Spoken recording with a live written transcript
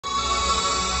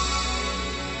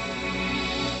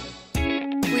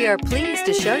We are pleased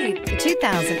to show you the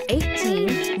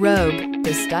 2018 Rogue.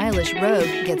 The stylish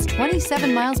Rogue gets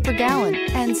 27 miles per gallon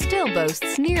and still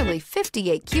boasts nearly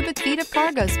 58 cubic feet of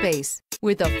cargo space.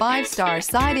 With a 5-star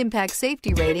side impact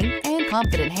safety rating and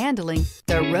confident handling,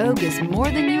 the Rogue is more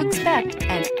than you expect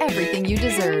and everything you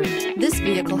deserve. This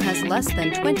vehicle has less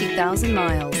than 20,000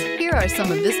 miles. Here are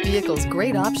some of this vehicle's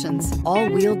great options: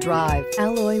 all-wheel drive,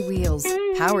 alloy wheels,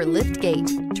 power lift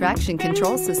gate, traction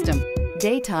control system,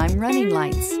 daytime running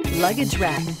lights, luggage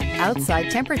rack,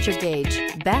 outside temperature gauge,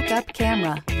 backup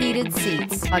camera, heated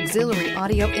seats, auxiliary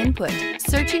audio input.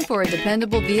 Searching for a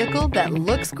dependable vehicle that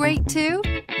looks great too?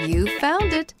 You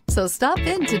found it, so stop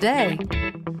in today.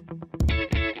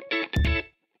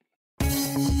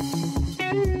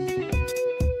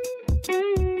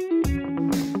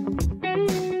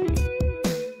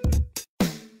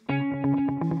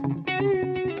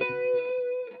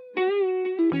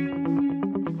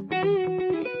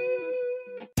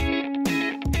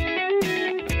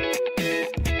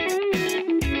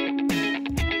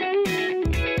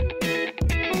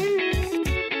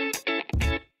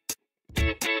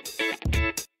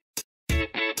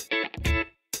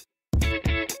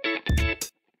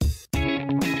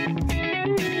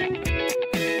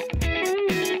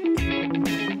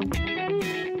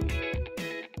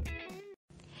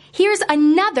 Here's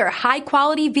another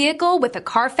high-quality vehicle with a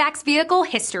Carfax Vehicle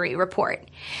History Report.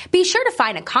 Be sure to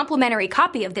find a complimentary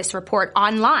copy of this report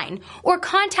online or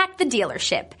contact the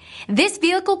dealership. This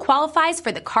vehicle qualifies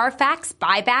for the Carfax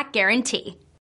Buyback Guarantee.